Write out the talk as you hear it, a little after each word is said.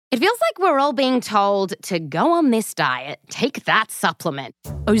It feels like we're all being told to go on this diet, take that supplement.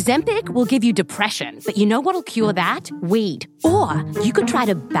 Ozempic will give you depression, but you know what'll cure that? Weed. Or you could try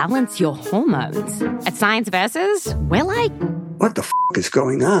to balance your hormones. At Science Versus, we're like, what the is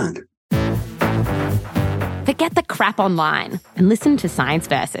going on? Forget the crap online and listen to Science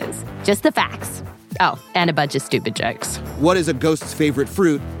Versus. Just the facts. Oh, and a bunch of stupid jokes. What is a ghost's favorite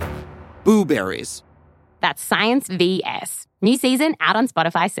fruit? Blueberries. That's Science VS. New season out on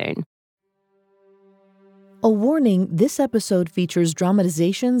Spotify soon. A warning, this episode features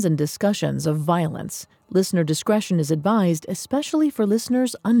dramatizations and discussions of violence. Listener discretion is advised, especially for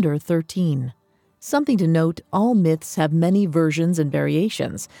listeners under 13. Something to note, all myths have many versions and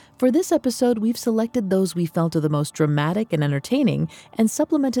variations. For this episode, we've selected those we felt are the most dramatic and entertaining and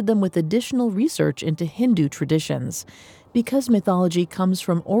supplemented them with additional research into Hindu traditions. Because mythology comes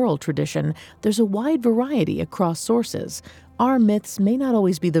from oral tradition, there's a wide variety across sources. Our myths may not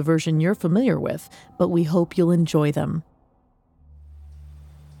always be the version you're familiar with, but we hope you'll enjoy them.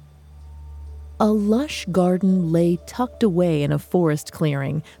 A lush garden lay tucked away in a forest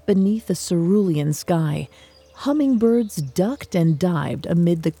clearing beneath a cerulean sky. Hummingbirds ducked and dived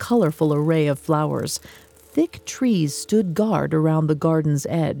amid the colorful array of flowers. Thick trees stood guard around the garden's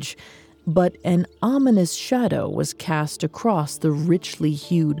edge, but an ominous shadow was cast across the richly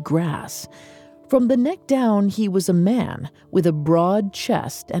hued grass. From the neck down, he was a man with a broad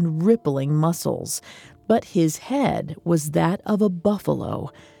chest and rippling muscles, but his head was that of a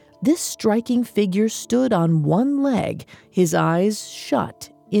buffalo. This striking figure stood on one leg, his eyes shut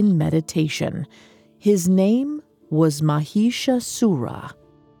in meditation. His name was Mahishasur.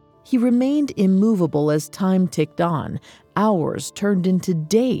 He remained immovable as time ticked on. Hours turned into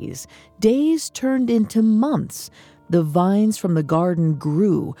days. Days turned into months. The vines from the garden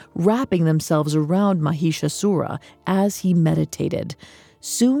grew, wrapping themselves around Mahishasur as he meditated.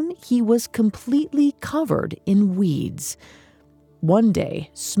 Soon he was completely covered in weeds. One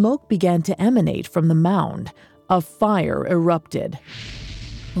day, smoke began to emanate from the mound. A fire erupted.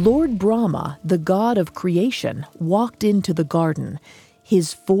 Lord Brahma, the god of creation, walked into the garden.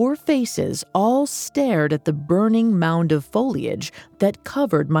 His 4 faces all stared at the burning mound of foliage that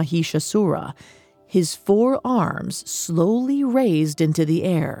covered Mahishasur. His 4 arms slowly raised into the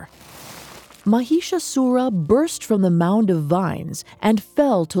air. Mahishasur burst from the mound of vines and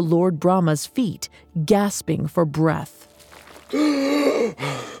fell to Lord Brahma's feet, gasping for breath.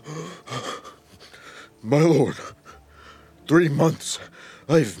 My lord, 3 months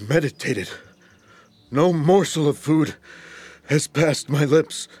I've meditated. No morsel of food has passed my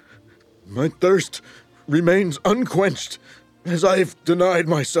lips. My thirst remains unquenched as I've denied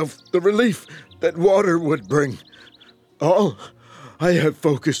myself the relief that water would bring. All I have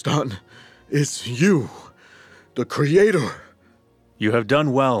focused on is you, the Creator. You have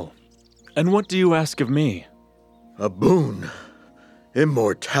done well. And what do you ask of me? A boon.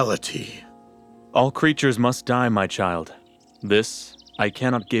 Immortality. All creatures must die, my child. This I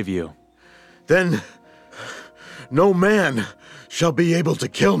cannot give you. Then no man shall be able to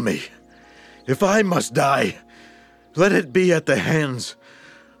kill me. If I must die, let it be at the hands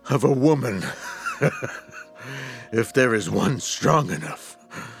of a woman. If there is one strong enough.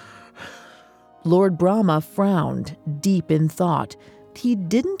 Lord Brahma frowned, deep in thought. He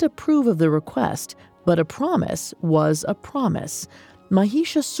didn't approve of the request, but a promise was a promise.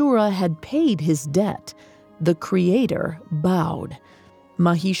 Mahishasur had paid his debt. The Creator bowed.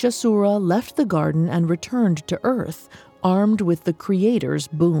 Mahishasur left the garden and returned to Earth, armed with the Creator's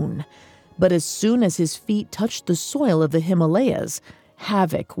boon. But as soon as his feet touched the soil of the Himalayas,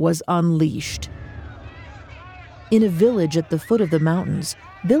 havoc was unleashed. In a village at the foot of the mountains,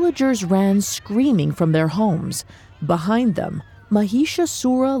 villagers ran screaming from their homes. Behind them,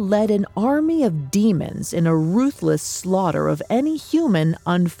 Mahishasur led an army of demons in a ruthless slaughter of any human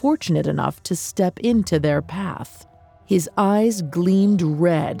unfortunate enough to step into their path. His eyes gleamed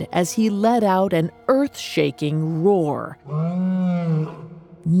red as he let out an earth-shaking roar.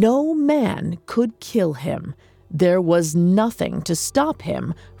 No man could kill him. There was nothing to stop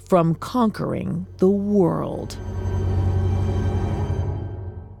him from conquering the world.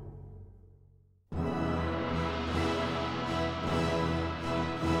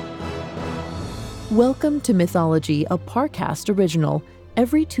 Welcome to Mythology, a Parcast original.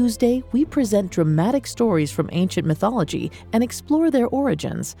 Every Tuesday, we present dramatic stories from ancient mythology and explore their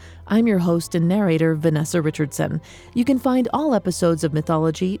origins. I'm your host and narrator, Vanessa Richardson. You can find all episodes of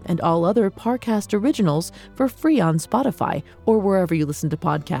Mythology and all other Parcast originals for free on Spotify or wherever you listen to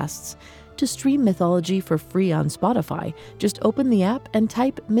podcasts. To stream Mythology for free on Spotify, just open the app and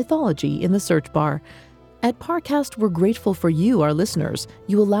type Mythology in the search bar. At Parcast, we're grateful for you, our listeners.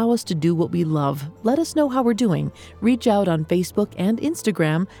 You allow us to do what we love. Let us know how we're doing. Reach out on Facebook and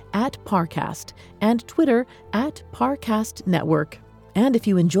Instagram at Parcast and Twitter at Parcast Network. And if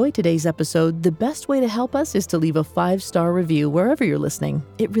you enjoyed today's episode, the best way to help us is to leave a 5-star review wherever you're listening.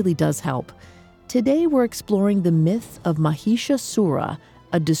 It really does help. Today we're exploring the myth of Mahishasura,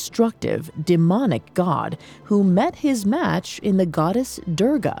 a destructive, demonic god who met his match in the goddess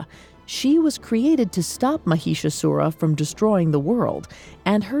Durga. She was created to stop Mahishasura from destroying the world,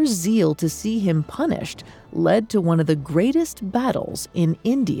 and her zeal to see him punished led to one of the greatest battles in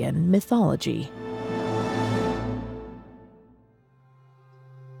Indian mythology.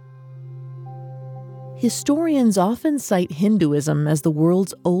 Historians often cite Hinduism as the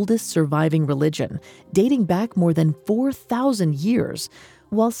world's oldest surviving religion, dating back more than 4,000 years.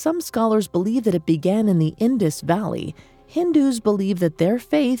 While some scholars believe that it began in the Indus Valley, Hindus believe that their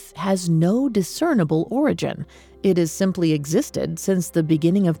faith has no discernible origin. It has simply existed since the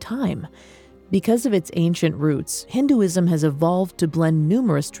beginning of time. Because of its ancient roots, Hinduism has evolved to blend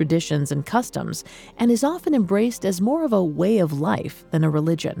numerous traditions and customs and is often embraced as more of a way of life than a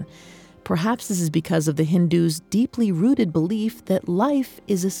religion. Perhaps this is because of the Hindus' deeply rooted belief that life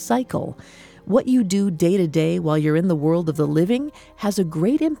is a cycle. What you do day to day while you're in the world of the living has a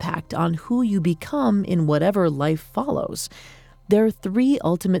great impact on who you become in whatever life follows. There are 3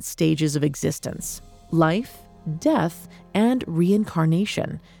 ultimate stages of existence: life, death, and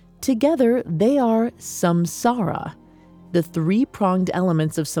reincarnation. Together, they are samsara. The 3-pronged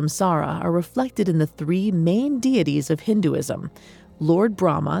elements of samsara are reflected in the 3 main deities of Hinduism: Lord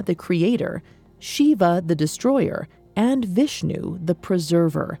Brahma, the creator, Shiva, the destroyer, and Vishnu, the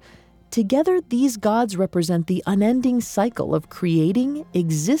preserver. Together, these gods represent the unending cycle of creating,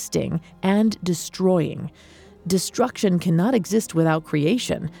 existing, and destroying. Destruction cannot exist without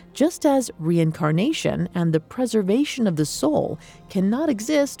creation, just as reincarnation and the preservation of the soul cannot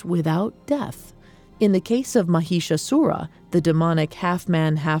exist without death. In the case of Mahishasura, the demonic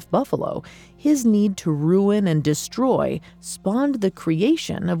half-man, half-buffalo, his need to ruin and destroy spawned the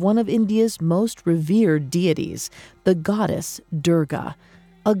creation of one of India's most revered deities, the goddess Durga.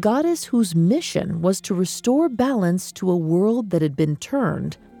 A goddess whose mission was to restore balance to a world that had been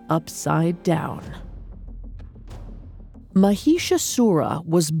turned upside down. Mahishasura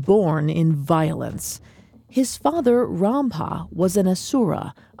was born in violence. His father, Rambha, was an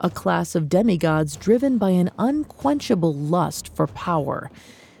asura, a class of demigods driven by an unquenchable lust for power.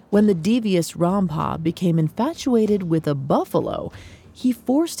 When the devious Rambha became infatuated with a buffalo, he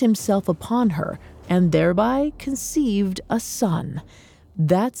forced himself upon her and thereby conceived a son.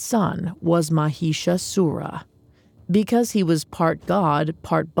 That son was Mahishasura. Because he was part god,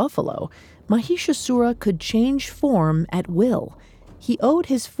 part buffalo, Mahishasura could change form at will. He owed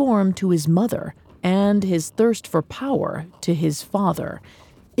his form to his mother and his thirst for power to his father.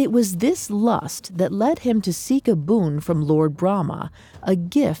 It was this lust that led him to seek a boon from Lord Brahma, a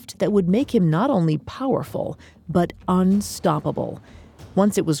gift that would make him not only powerful, but unstoppable.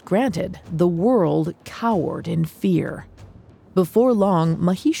 Once it was granted, the world cowered in fear. Before long,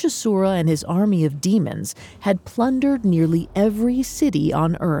 Mahishasura and his army of demons had plundered nearly every city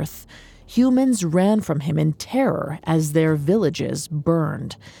on Earth. Humans ran from him in terror as their villages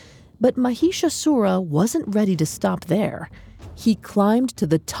burned. But Mahishasura wasn't ready to stop there. He climbed to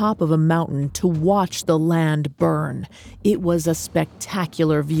the top of a mountain to watch the land burn. It was a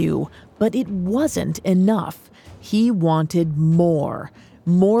spectacular view, but it wasn't enough. He wanted more.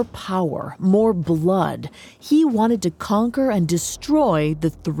 More power, more blood. He wanted to conquer and destroy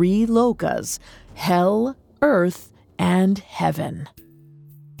the 3 lokas: hell, earth, and heaven.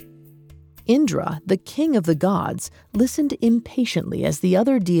 Indra, the king of the gods, listened impatiently as the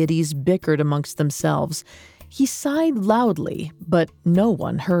other deities bickered amongst themselves. He sighed loudly, but no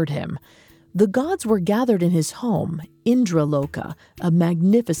one heard him. The gods were gathered in his home, Indraloka, a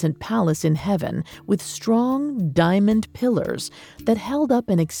magnificent palace in heaven with strong diamond pillars that held up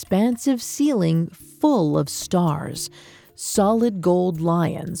an expansive ceiling full of stars. Solid gold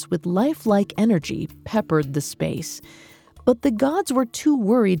lions with lifelike energy peppered the space. But the gods were too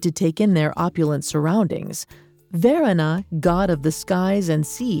worried to take in their opulent surroundings. Varuna, god of the skies and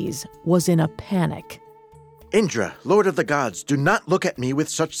seas, was in a panic. Indra, lord of the gods, do not look at me with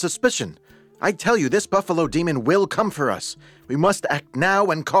such suspicion. I tell you, this buffalo demon will come for us. We must act now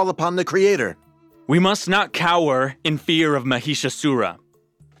and call upon the Creator. We must not cower in fear of Mahishasura.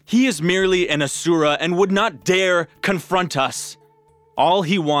 He is merely an asura and would not dare confront us. All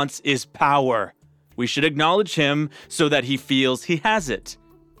he wants is power. We should acknowledge him so that he feels he has it.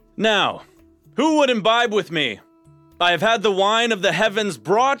 Now, who would imbibe with me? I have had the wine of the heavens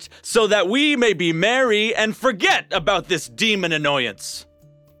brought so that we may be merry and forget about this demon annoyance.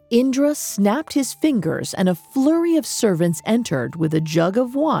 Indra snapped his fingers, and a flurry of servants entered with a jug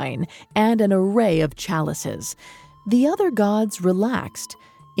of wine and an array of chalices. The other gods relaxed.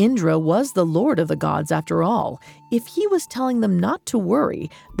 Indra was the lord of the gods after all. If he was telling them not to worry,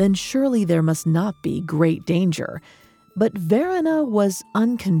 then surely there must not be great danger. But Varuna was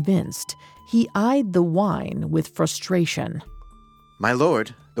unconvinced. He eyed the wine with frustration. My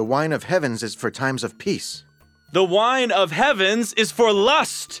lord, the wine of heavens is for times of peace. The wine of heavens is for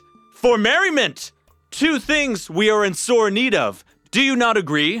lust, for merriment. 2 things we are in sore need of. Do you not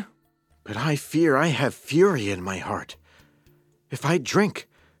agree? But I fear I have fury in my heart. If I drink,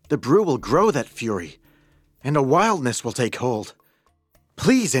 the brew will grow that fury, and a wildness will take hold.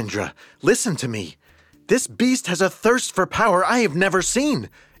 Please, Indra, listen to me. This beast has a thirst for power I have never seen,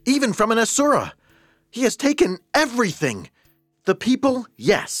 even from an Asura. He has taken everything. The people,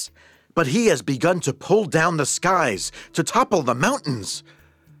 yes, but he has begun to pull down the skies, to topple the mountains.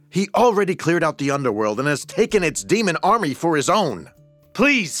 He already cleared out the underworld and has taken its demon army for his own.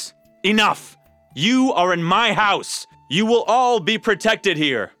 Please, enough. You are in my house. You will all be protected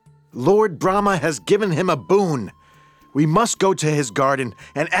here. Lord Brahma has given him a boon. We must go to his garden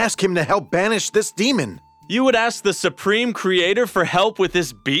and ask him to help banish this demon. You would ask the Supreme Creator for help with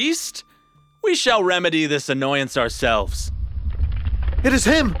this beast? We shall remedy this annoyance ourselves. It is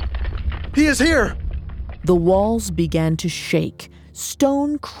him! He is here! The walls began to shake.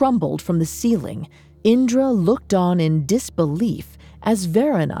 Stone crumbled from the ceiling. Indra looked on in disbelief as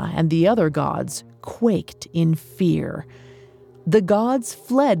Varuna and the other gods quaked in fear. The gods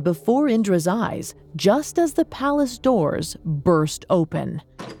fled before Indra's eyes, just as the palace doors burst open.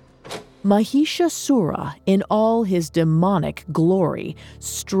 Mahishasura, in all his demonic glory,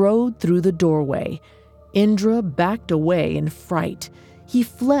 strode through the doorway. Indra backed away in fright. He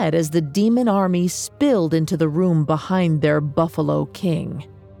fled as the demon army spilled into the room behind their buffalo king.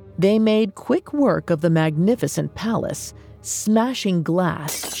 They made quick work of the magnificent palace, smashing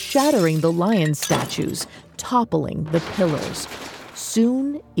glass, shattering the lion statues, toppling the pillars.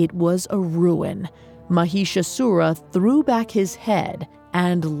 Soon it was a ruin. Mahishasura threw back his head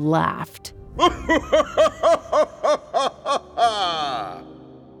and laughed.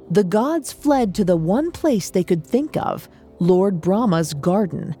 The gods fled to the one place they could think of, Lord Brahma's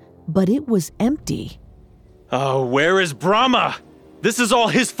garden, but it was empty. Oh, where is Brahma? This is all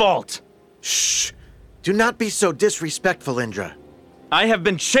his fault. Shh! Do not be so disrespectful, Indra. I have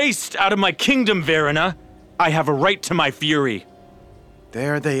been chased out of my kingdom, Varuna. I have a right to my fury.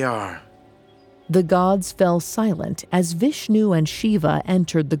 There they are. The gods fell silent as Vishnu and Shiva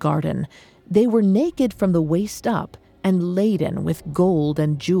entered the garden. They were naked from the waist up and laden with gold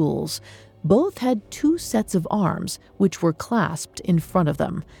and jewels. Both had 2 sets of arms, which were clasped in front of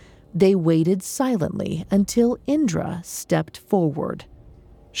them. They waited silently until Indra stepped forward.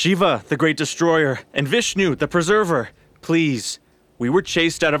 Shiva, the great destroyer, and Vishnu, the preserver, please. We were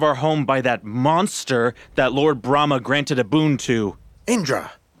chased out of our home by that monster that Lord Brahma granted a boon to.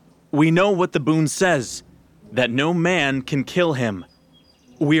 Indra! We know what the boon says, that no man can kill him.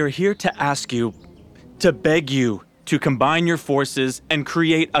 We are here to ask you, to beg you, to combine your forces and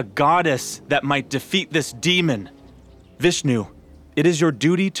create a goddess that might defeat this demon. Vishnu, it is your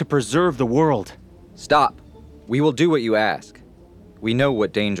duty to preserve the world. Stop. We will do what you ask. We know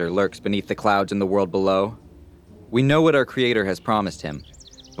what danger lurks beneath the clouds in the world below. We know what our Creator has promised him,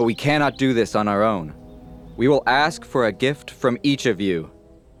 but we cannot do this on our own. We will ask for a gift from each of you.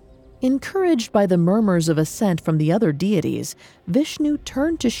 Encouraged by the murmurs of assent from the other deities, Vishnu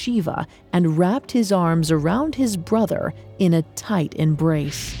turned to Shiva and wrapped his arms around his brother in a tight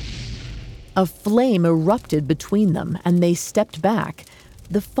embrace. A flame erupted between them, and they stepped back.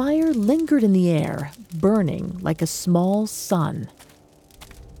 The fire lingered in the air, burning like a small sun.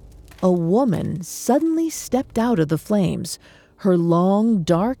 A woman suddenly stepped out of the flames. Her long,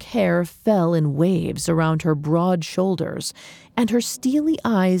 dark hair fell in waves around her broad shoulders, and her steely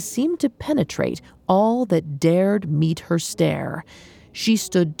eyes seemed to penetrate all that dared meet her stare. She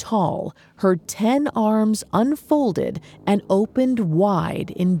stood tall, her 10 arms unfolded and opened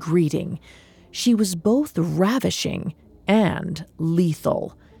wide in greeting. She was both ravishing and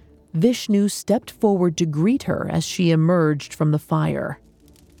lethal. Vishnu stepped forward to greet her as she emerged from the fire.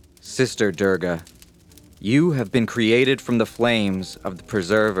 Sister Durga, you have been created from the flames of the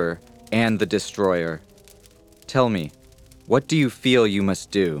Preserver and the Destroyer. Tell me, what do you feel you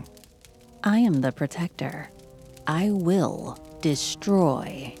must do? I am the Protector. I will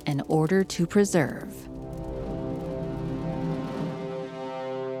destroy in order to preserve.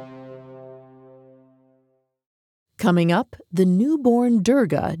 Coming up, the newborn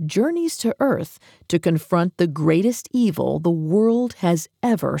Durga journeys to Earth to confront the greatest evil the world has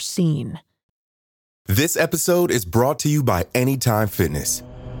ever seen. This episode is brought to you by Anytime Fitness.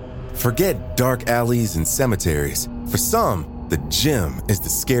 Forget dark alleys and cemeteries. For some, the gym is the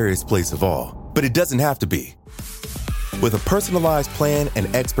scariest place of all, but it doesn't have to be. With a personalized plan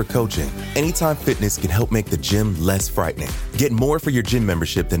and expert coaching, Anytime Fitness can help make the gym less frightening. Get more for your gym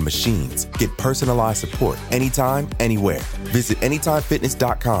membership than machines. Get personalized support anytime, anywhere. Visit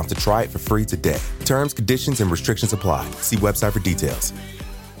AnytimeFitness.com to try it for free today. Terms, conditions, and restrictions apply. See website for details.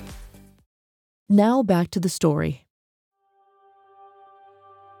 Now back to the story.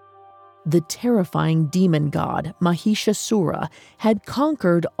 The terrifying demon god, Mahishasura, had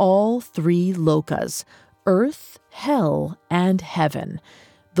conquered all three lokas: Earth, Hell, and Heaven.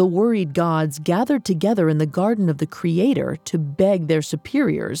 The worried gods gathered together in the garden of the Creator to beg their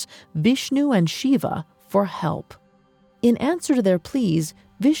superiors, Vishnu and Shiva, for help. In answer to their pleas,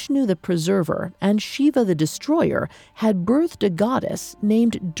 Vishnu the Preserver and Shiva the Destroyer had birthed a goddess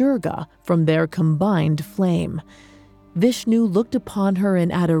named Durga from their combined flame. Vishnu looked upon her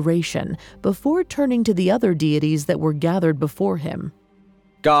in adoration before turning to the other deities that were gathered before him.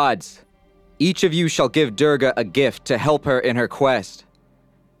 Gods, each of you shall give Durga a gift to help her in her quest.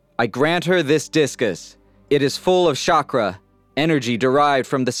 I grant her this discus. It is full of chakra, energy derived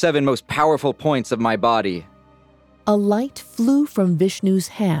from the 7 most powerful points of my body. A light flew from Vishnu's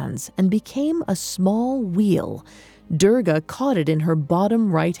hands and became a small wheel. Durga caught it in her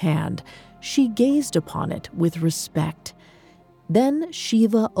bottom right hand. She gazed upon it with respect. Then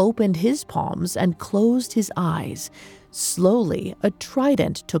Shiva opened his palms and closed his eyes. Slowly, a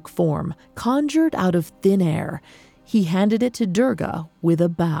trident took form, conjured out of thin air. He handed it to Durga with a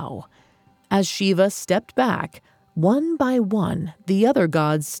bow. As Shiva stepped back, one by one, the other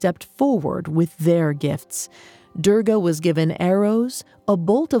gods stepped forward with their gifts. Durga was given arrows, a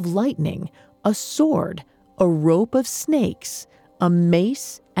bolt of lightning, a sword, a rope of snakes, a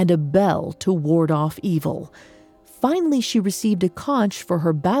mace, and a bell to ward off evil. Finally, she received a conch for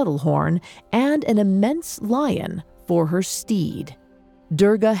her battle horn and an immense lion for her steed.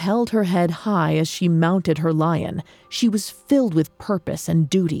 Durga held her head high as she mounted her lion. She was filled with purpose and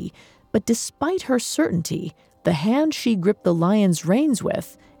duty, but despite her certainty, the hand she gripped the lion's reins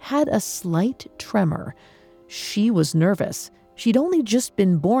with had a slight tremor. She was nervous. She'd only just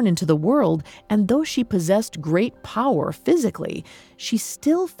been born into the world, and though she possessed great power physically, she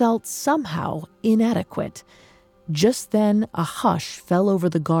still felt somehow inadequate. Just then, a hush fell over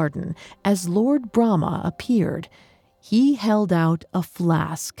the garden as Lord Brahma appeared. He held out a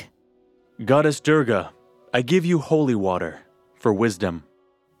flask. Goddess Durga, I give you holy water for wisdom.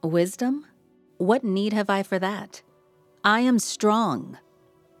 Wisdom? What need have I for that? I am strong,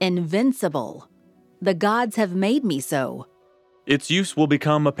 invincible. The gods have made me so. Its use will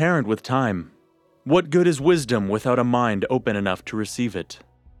become apparent with time. What good is wisdom without a mind open enough to receive it?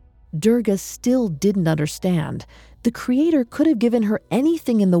 Durga still didn't understand. The Creator could have given her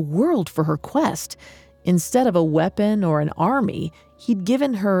anything in the world for her quest. Instead of a weapon or an army, he'd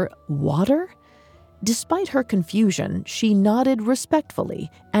given her water? Despite her confusion, she nodded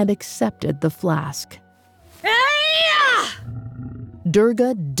respectfully and accepted the flask.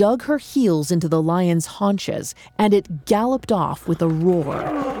 Durga dug her heels into the lion's haunches, and it galloped off with a roar.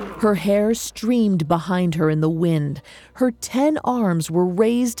 Her hair streamed behind her in the wind. Her 10 arms were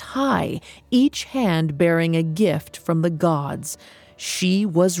raised high, each hand bearing a gift from the gods. She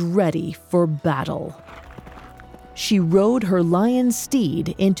was ready for battle. She rode her lion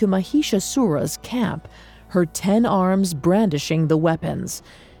steed into Mahishasura's camp, her 10 arms brandishing the weapons.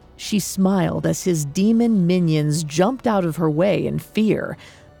 She smiled as his demon minions jumped out of her way in fear,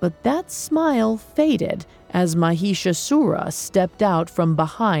 but that smile faded as Mahishasura stepped out from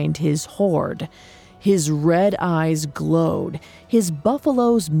behind his horde. His red eyes glowed, his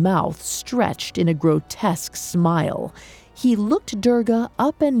buffalo's mouth stretched in a grotesque smile. He looked Durga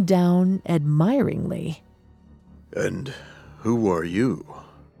up and down admiringly. And who are you?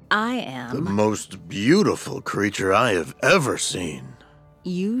 I am. The most beautiful creature I have ever seen.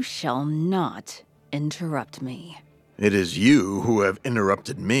 You shall not interrupt me. It is you who have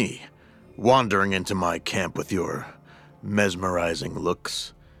interrupted me, wandering into my camp with your mesmerizing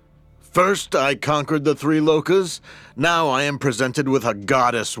looks. First, I conquered the 3 lokas. Now I am presented with a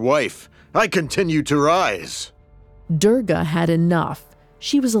goddess wife. I continue to rise. Durga had enough.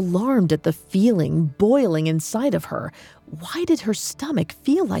 She was alarmed at the feeling boiling inside of her. Why did her stomach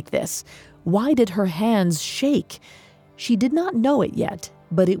feel like this? Why did her hands shake? She did not know it yet,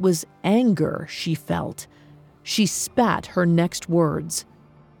 but it was anger she felt. She spat her next words.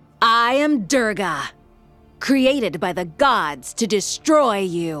 I am Durga. created by the gods to destroy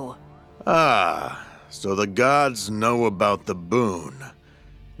you. Ah, so the gods know about the boon.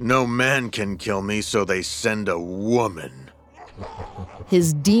 No man can kill me, so they send a woman.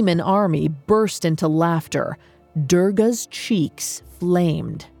 His demon army burst into laughter. Durga's cheeks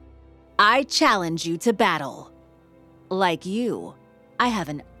flamed. I challenge you to battle. Like you, I have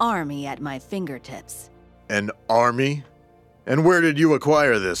an army at my fingertips. An army? And where did you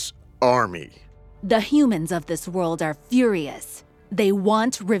acquire this army? The humans of this world are furious. They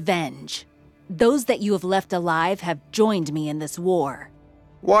want revenge. Those that you have left alive have joined me in this war.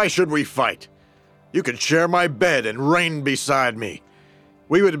 Why should we fight? You could share my bed and reign beside me.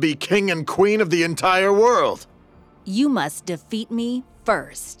 We would be king and queen of the entire world. You must defeat me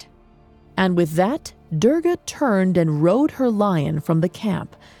first. And with that, Durga turned and rode her lion from the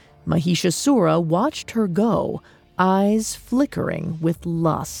camp. Mahishasura watched her go, eyes flickering with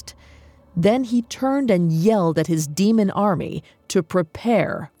lust. Then he turned and yelled at his demon army to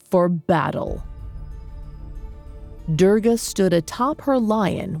prepare for battle. Durga stood atop her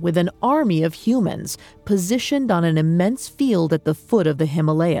lion with an army of humans positioned on an immense field at the foot of the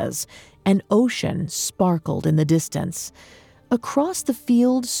Himalayas. An ocean sparkled in the distance. Across the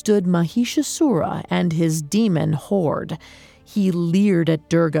field stood Mahishasura and his demon horde. He leered at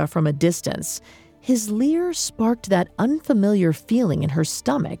Durga from a distance. His leer sparked that unfamiliar feeling in her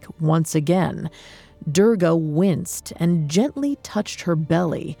stomach once again. Durga winced and gently touched her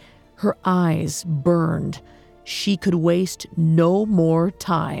belly. Her eyes burned. She could waste no more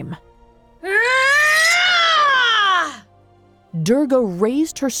time. Durga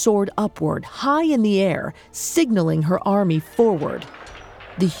raised her sword upward, high in the air, signaling her army forward.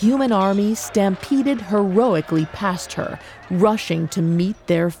 The human army stampeded heroically past her, rushing to meet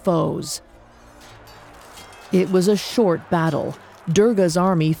their foes. It was a short battle. Durga's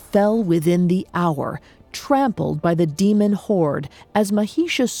army fell within the hour, trampled by the demon horde as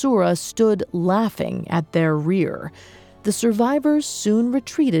Mahishasura stood laughing at their rear. The survivors soon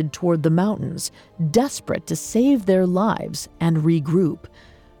retreated toward the mountains, desperate to save their lives and regroup.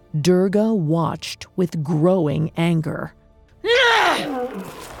 Durga watched with growing anger.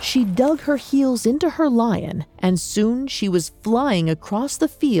 She dug her heels into her lion, and soon she was flying across the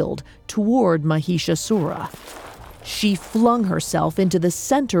field toward Mahishasura. She flung herself into the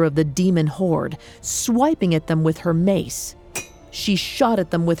center of the demon horde, swiping at them with her mace. She shot at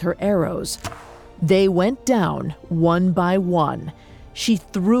them with her arrows. They went down one by one. She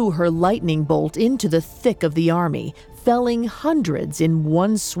threw her lightning bolt into the thick of the army, felling hundreds in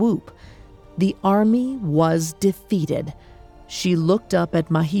one swoop. The army was defeated. She looked up at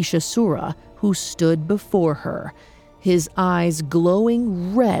Mahishasura, who stood before her, his eyes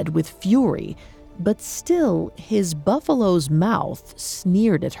glowing red with fury, but still his buffalo's mouth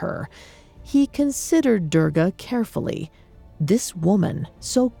sneered at her. He considered Durga carefully. This woman,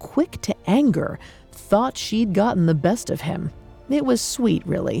 so quick to anger, thought she'd gotten the best of him. It was sweet,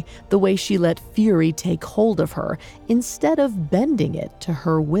 really, the way she let fury take hold of her instead of bending it to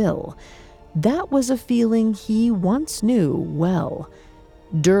her will. That was a feeling he once knew well.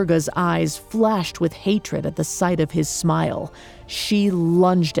 Durga's eyes flashed with hatred at the sight of his smile. She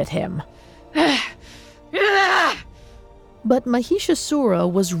lunged at him. But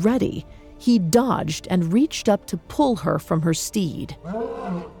Mahishasura was ready. He dodged and reached up to pull her from her steed.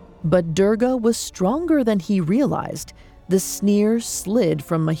 But Durga was stronger than he realized. The sneer slid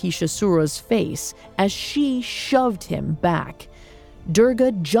from Mahishasura's face as she shoved him back.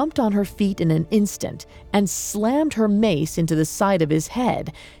 Durga jumped on her feet in an instant and slammed her mace into the side of his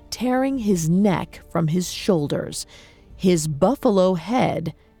head, tearing his neck from his shoulders. His buffalo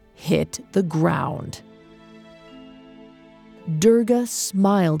head hit the ground. Durga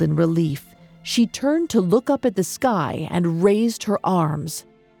smiled in relief. She turned to look up at the sky and raised her arms.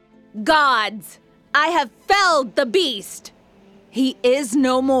 Gods, I have felled the beast. He is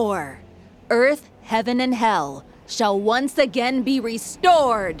no more. Earth, heaven, and hell shall once again be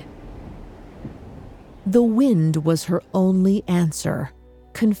restored. The wind was her only answer.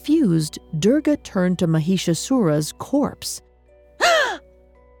 Confused, Durga turned to Mahishasura's corpse.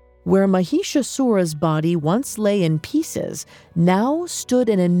 Where Mahishasura's body once lay in pieces, now stood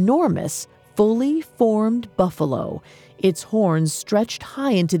an enormous, fully formed buffalo. Its horns stretched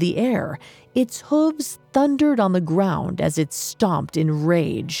high into the air. Its hooves thundered on the ground as it stomped in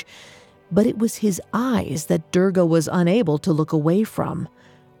rage. But it was his eyes that Durga was unable to look away from.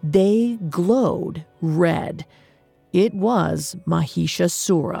 They glowed red. It was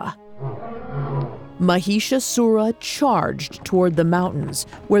Mahishasura. Mahishasura charged toward the mountains,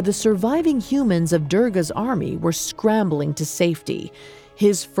 where the surviving humans of Durga's army were scrambling to safety.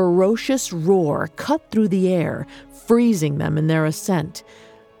 His ferocious roar cut through the air, freezing them in their ascent.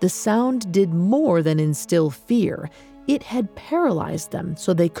 The sound did more than instill fear. It had paralyzed them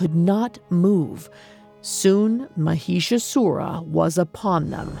so they could not move. Soon, Mahishasura was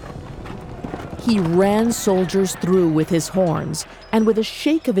upon them. He ran soldiers through with his horns, and with a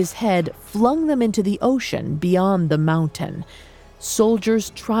shake of his head, flung them into the ocean beyond the mountain.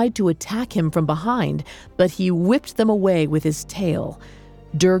 Soldiers tried to attack him from behind, but he whipped them away with his tail.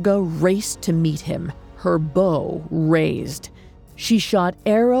 Durga raced to meet him, her bow raised. She shot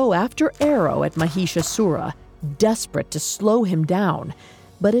arrow after arrow at Mahishasura, desperate to slow him down.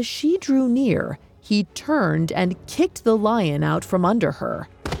 But as she drew near, he turned and kicked the lion out from under her.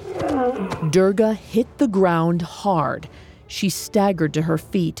 Durga hit the ground hard. She staggered to her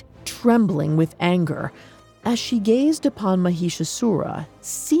feet, trembling with anger. As she gazed upon Mahishasura,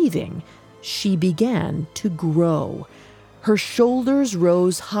 seething, she began to grow. Her shoulders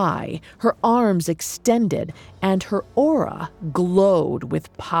rose high, her arms extended, and her aura glowed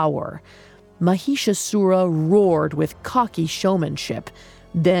with power. Mahishasura roared with cocky showmanship.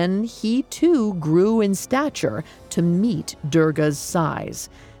 Then he too grew in stature to meet Durga's size.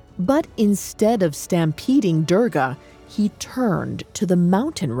 But instead of stampeding Durga, he turned to the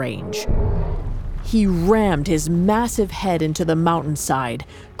mountain range. He rammed his massive head into the mountainside,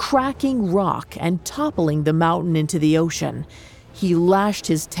 cracking rock and toppling the mountain into the ocean. He lashed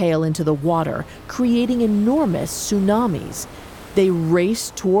his tail into the water, creating enormous tsunamis. They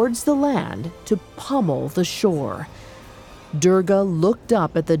raced towards the land to pummel the shore. Durga looked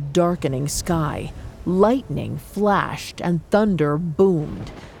up at the darkening sky. Lightning flashed and thunder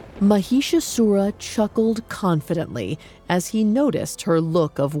boomed. Mahishasura chuckled confidently as he noticed her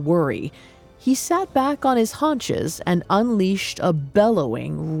look of worry. He sat back on his haunches and unleashed a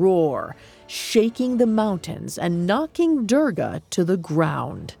bellowing roar, shaking the mountains and knocking Durga to the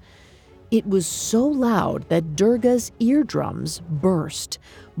ground. It was so loud that Durga's eardrums burst.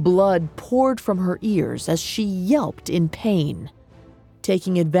 Blood poured from her ears as she yelped in pain.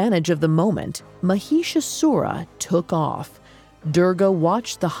 Taking advantage of the moment, Mahishasura took off. Durga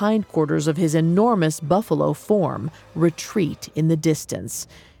watched the hindquarters of his enormous buffalo form retreat in the distance.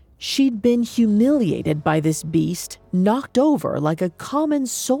 She'd been humiliated by this beast, knocked over like a common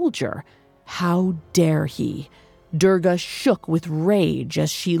soldier. How dare he? Durga shook with rage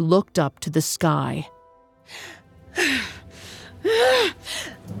as she looked up to the sky.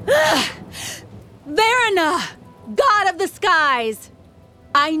 Varuna, god of the skies!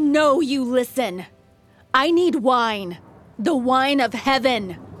 I know you listen. I need wine, the wine of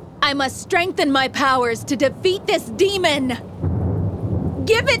heaven. I must strengthen my powers to defeat this demon.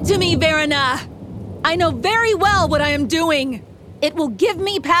 Give it to me, Varuna! I know very well what I am doing. It will give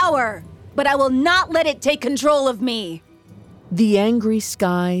me power, but I will not let it take control of me. The angry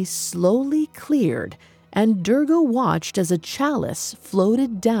sky slowly cleared, and Durga watched as a chalice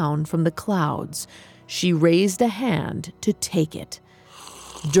floated down from the clouds. She raised a hand to take it.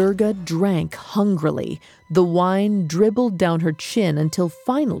 Durga drank hungrily. The wine dribbled down her chin until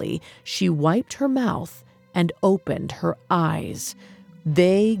finally she wiped her mouth and opened her eyes.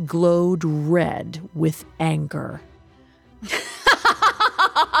 They glowed red with anger.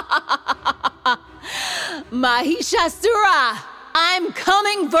 Mahishasura, I'm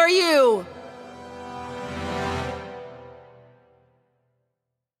coming for you!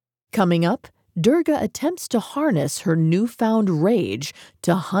 Coming up, Durga attempts to harness her newfound rage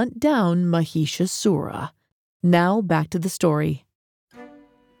to hunt down Mahishasura. Now back to the story.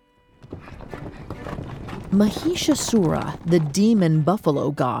 Mahishasura, the demon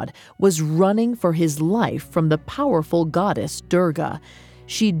buffalo god, was running for his life from the powerful goddess Durga.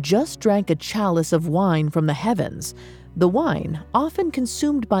 She'd just drank a chalice of wine from the heavens. The wine, often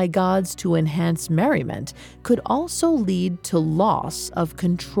consumed by gods to enhance merriment, could also lead to loss of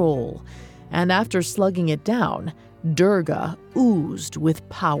control. And after slugging it down, Durga oozed with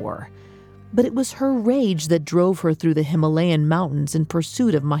power. But it was her rage that drove her through the Himalayan mountains in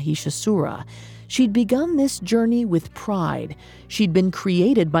pursuit of Mahishasura. She'd begun this journey with pride. She'd been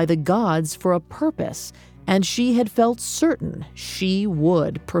created by the gods for a purpose, and she had felt certain she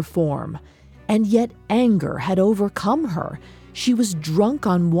would perform. And yet anger had overcome her. She was drunk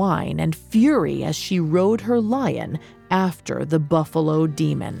on wine and fury as she rode her lion after the buffalo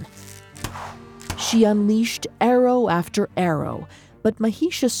demon. She unleashed arrow after arrow, but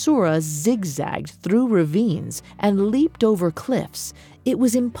Mahishasura zigzagged through ravines and leaped over cliffs. It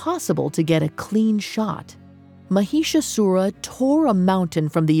was impossible to get a clean shot. Mahishasura tore a mountain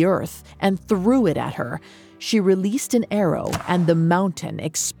from the earth and threw it at her. She released an arrow and the mountain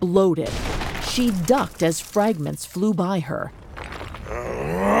exploded. She ducked as fragments flew by her.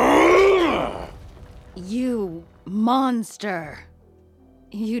 Monster.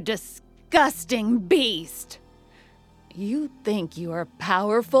 You disgusting beast. You think you are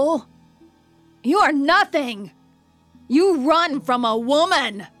powerful? You are nothing. You run from a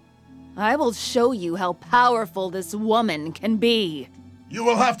woman. I will show you how powerful this woman can be. You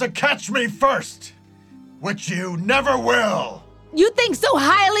will have to catch me first, which you never will. You think so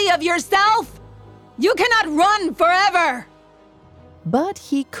highly of yourself? You cannot run forever. But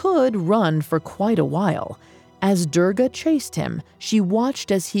he could run for quite a while. As Durga chased him, she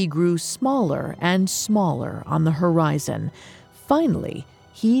watched as he grew smaller and smaller on the horizon. Finally,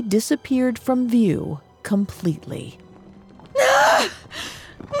 he disappeared from view completely.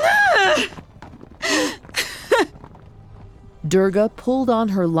 Durga pulled on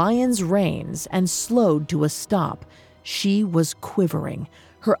her lion's reins and slowed to a stop. She was quivering.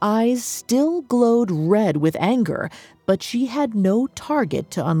 Her eyes still glowed red with anger, but she had no target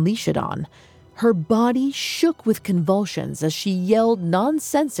to unleash it on. Her body shook with convulsions as she yelled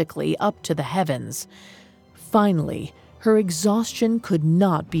nonsensically up to the heavens. Finally, her exhaustion could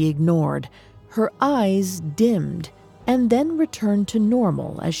not be ignored. Her eyes dimmed and then returned to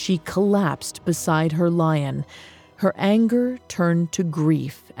normal as she collapsed beside her lion. Her anger turned to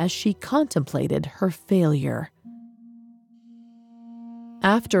grief as she contemplated her failure.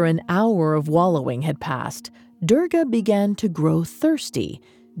 After an hour of wallowing had passed, Durga began to grow thirsty.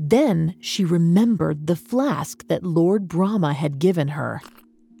 Then she remembered the flask that Lord Brahma had given her.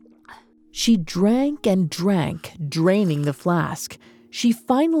 She drank and drank, draining the flask. She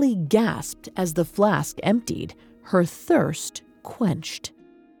finally gasped as the flask emptied, her thirst quenched.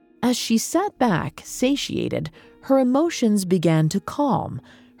 As she sat back, satiated, her emotions began to calm.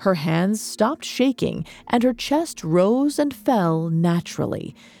 Her hands stopped shaking, and her chest rose and fell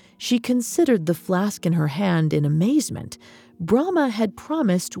naturally. She considered the flask in her hand in amazement. Brahma had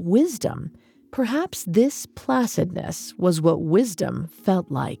promised wisdom. Perhaps this placidness was what wisdom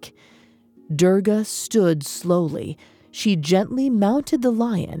felt like. Durga stood slowly. She gently mounted the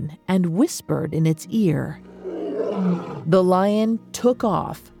lion and whispered in its ear. The lion took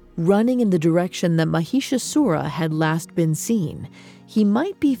off, running in the direction that Mahishasura had last been seen. He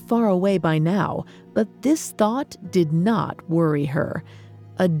might be far away by now, but this thought did not worry her.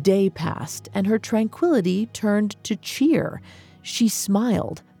 A day passed, and her tranquility turned to cheer. She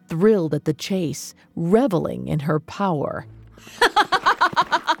smiled, thrilled at the chase, reveling in her power.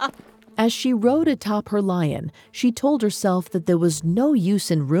 As she rode atop her lion, she told herself that there was no use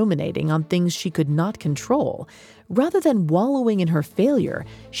in ruminating on things she could not control. Rather than wallowing in her failure,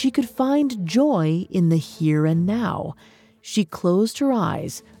 she could find joy in the here and now. She closed her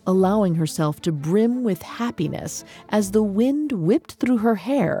eyes, allowing herself to brim with happiness as the wind whipped through her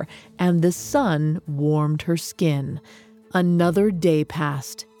hair and the sun warmed her skin. Another day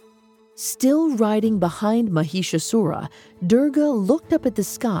passed. Still riding behind Mahishasura, Durga looked up at the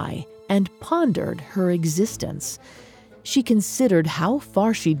sky and pondered her existence. She considered how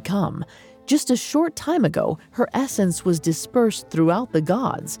far she'd come. Just a short time ago, her essence was dispersed throughout the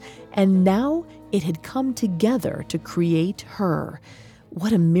gods, and now it had come together to create her.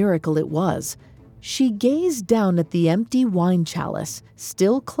 What a miracle it was! She gazed down at the empty wine chalice,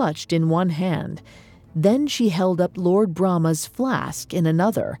 still clutched in one hand. Then she held up Lord Brahma's flask in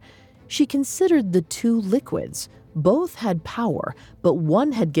another. She considered the two liquids. Both had power, but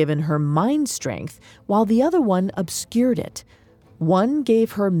one had given her mind strength, while the other one obscured it. One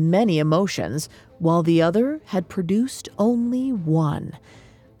gave her many emotions, while the other had produced only one.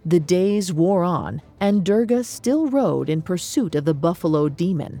 The days wore on, and Durga still rode in pursuit of the buffalo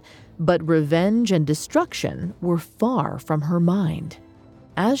demon, but revenge and destruction were far from her mind.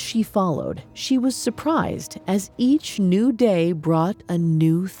 As she followed, she was surprised as each new day brought a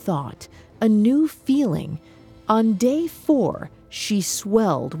new thought, a new feeling. On day 4, she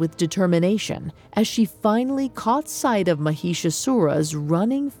swelled with determination as she finally caught sight of Mahishasura's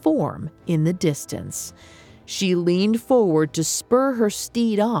running form in the distance. She leaned forward to spur her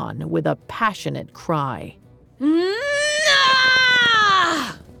steed on with a passionate cry.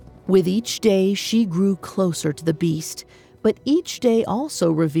 With each day, she grew closer to the beast, but each day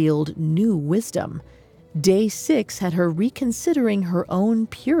also revealed new wisdom. Day 6 had her reconsidering her own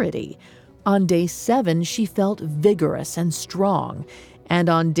purity. On day 7, she felt vigorous and strong, and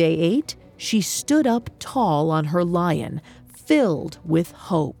on day 8, she stood up tall on her lion, filled with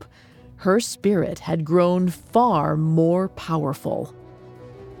hope. Her spirit had grown far more powerful.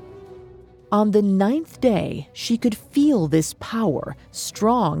 On the 9th day, she could feel this power,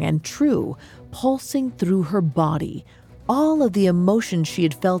 strong and true, pulsing through her body. All of the emotion she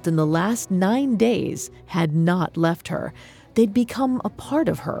had felt in the last 9 days had not left her. They'd become a part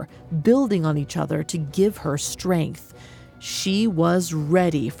of her, building on each other to give her strength. She was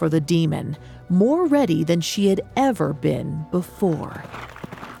ready for the demon, more ready than she had ever been before.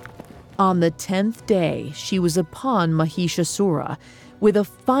 On the 10th day, she was upon Mahishasura. With a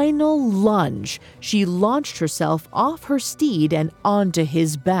final lunge, she launched herself off her steed and onto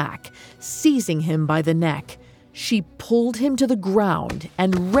his back, seizing him by the neck. She pulled him to the ground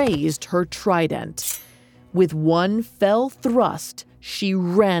and raised her trident. With one fell thrust, she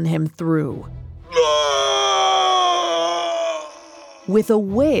ran him through. With a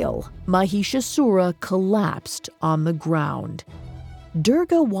wail, Mahishasura collapsed on the ground.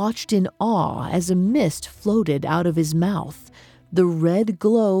 Durga watched in awe as a mist floated out of his mouth. The red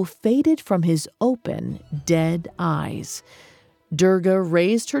glow faded from his open, dead eyes. Durga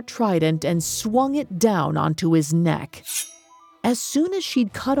raised her trident and swung it down onto his neck. As soon as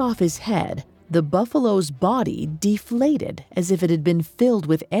she'd cut off his head, the buffalo's body deflated as if it had been filled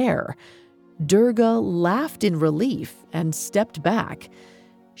with air. Durga laughed in relief and stepped back.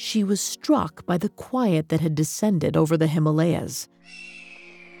 She was struck by the quiet that had descended over the Himalayas.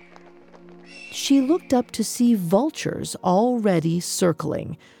 She looked up to see vultures already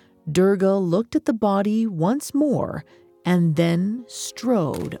circling. Durga looked at the body once more and then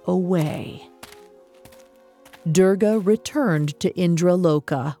strode away. Durga returned to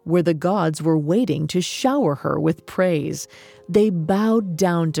Indraloka, where the gods were waiting to shower her with praise. They bowed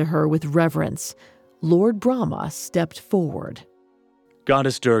down to her with reverence. Lord Brahma stepped forward.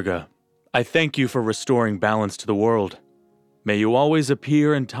 Goddess Durga, I thank you for restoring balance to the world. May you always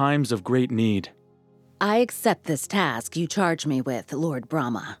appear in times of great need. I accept this task you charge me with, Lord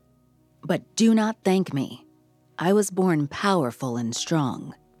Brahma. But do not thank me. I was born powerful and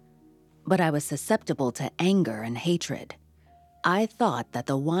strong. But I was susceptible to anger and hatred. I thought that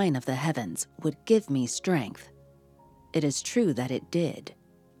the wine of the heavens would give me strength. It is true that it did,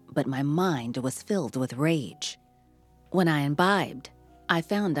 but my mind was filled with rage. When I imbibed, I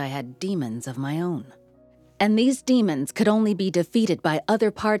found I had demons of my own. And these demons could only be defeated by other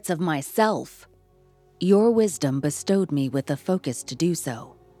parts of myself. Your wisdom bestowed me with the focus to do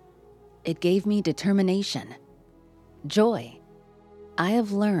so. It gave me determination, joy. I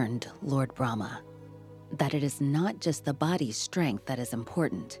have learned, Lord Brahma, that it is not just the body's strength that is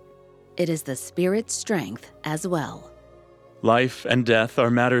important. It is the spirit's strength as well. Life and death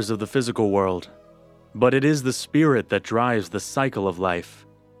are matters of the physical world, but it is the spirit that drives the cycle of life.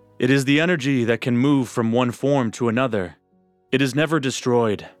 It is the energy that can move from one form to another. It is never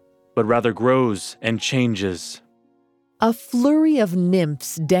destroyed, but rather grows and changes. A flurry of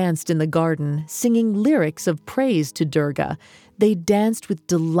nymphs danced in the garden, singing lyrics of praise to Durga. They danced with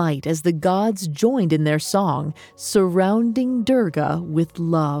delight as the gods joined in their song, surrounding Durga with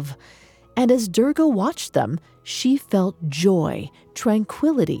love. And as Durga watched them, she felt joy,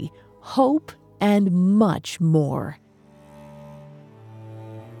 tranquility, hope, and much more.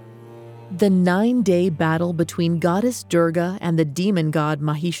 The 9-day battle between goddess Durga and the demon god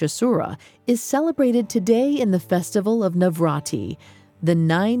Mahishasura is celebrated today in the festival of Navratri. The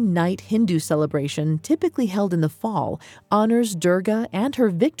 9-night Hindu celebration, typically held in the fall, honors Durga and her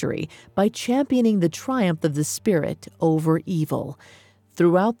victory by championing the triumph of the spirit over evil.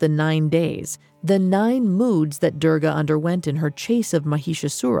 Throughout the 9 days, the 9 moods that Durga underwent in her chase of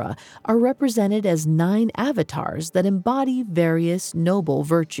Mahishasura are represented as 9 avatars that embody various noble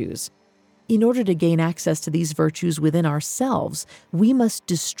virtues. In order to gain access to these virtues within ourselves, we must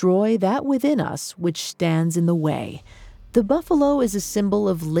destroy that within us which stands in the way. The buffalo is a symbol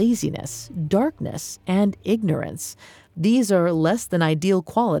of laziness, darkness, and ignorance. These are less than ideal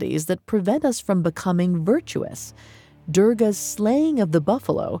qualities that prevent us from becoming virtuous. Durga's slaying of the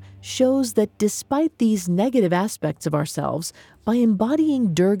buffalo shows that despite these negative aspects of ourselves, by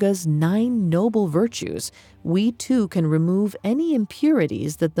embodying Durga's 9 noble virtues, we too can remove any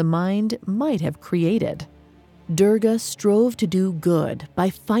impurities that the mind might have created. Durga strove to do good by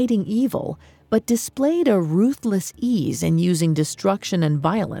fighting evil, but displayed a ruthless ease in using destruction and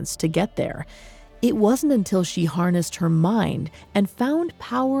violence to get there. It wasn't until she harnessed her mind and found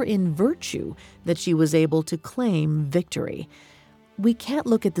power in virtue that she was able to claim victory. We can't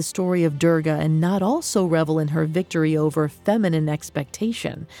look at the story of Durga and not also revel in her victory over feminine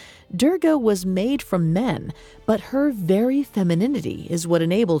expectation. Durga was made from men, but her very femininity is what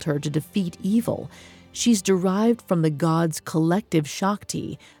enabled her to defeat evil. She's derived from the gods' collective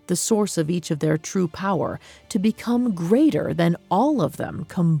Shakti, the source of each of their true power, to become greater than all of them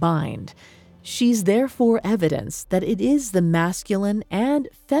combined. She's therefore evidence that it is the masculine and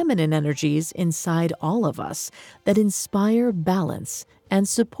feminine energies inside all of us that inspire balance and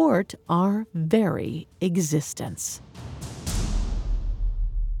support our very existence.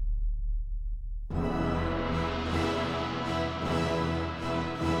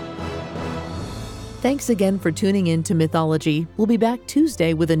 Thanks again for tuning in to Mythology. We'll be back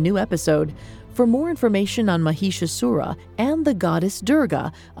Tuesday with a new episode. For more information on Mahishasura and the goddess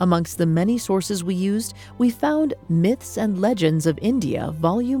Durga, amongst the many sources we used, we found Myths and Legends of India,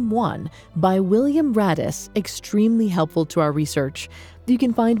 Volume 1 by William Radis, extremely helpful to our research. You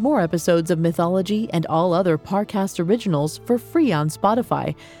can find more episodes of Mythology and all other Parcast originals for free on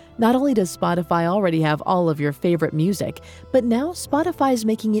Spotify. Not only does Spotify already have all of your favorite music, but now Spotify is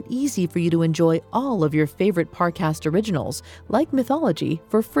making it easy for you to enjoy all of your favorite Parcast originals, like Mythology,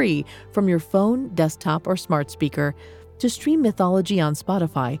 for free from your phone, desktop, or smart speaker. To stream Mythology on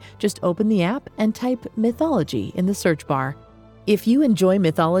Spotify, just open the app and type Mythology in the search bar. If you enjoy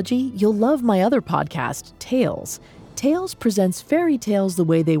Mythology, you'll love my other podcast, Tales. Tales presents fairy tales the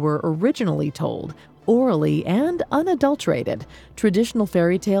way they were originally told, orally and unadulterated. Traditional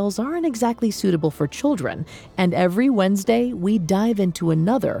fairy tales aren't exactly suitable for children, and every Wednesday we dive into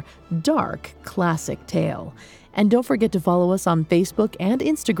another dark classic tale. And don't forget to follow us on Facebook and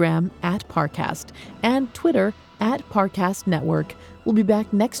Instagram at Parcast, and Twitter at Parcast Network. We'll be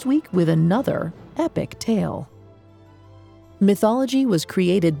back next week with another epic tale. Mythology was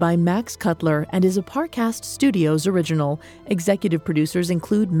created by Max Cutler and is a Parcast Studios original. Executive producers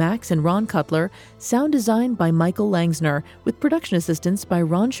include Max and Ron Cutler, sound design by Michael Langsner, with production assistance by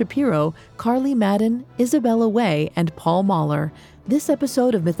Ron Shapiro, Carly Madden, Isabella Way, and Paul Mahler. This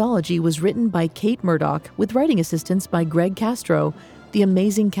episode of Mythology was written by Kate Murdoch, with writing assistance by Greg Castro. The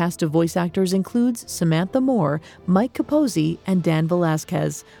amazing cast of voice actors includes Samantha Moore, Mike Capozzi, and Dan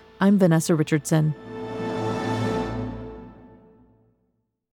Velasquez. I'm Vanessa Richardson.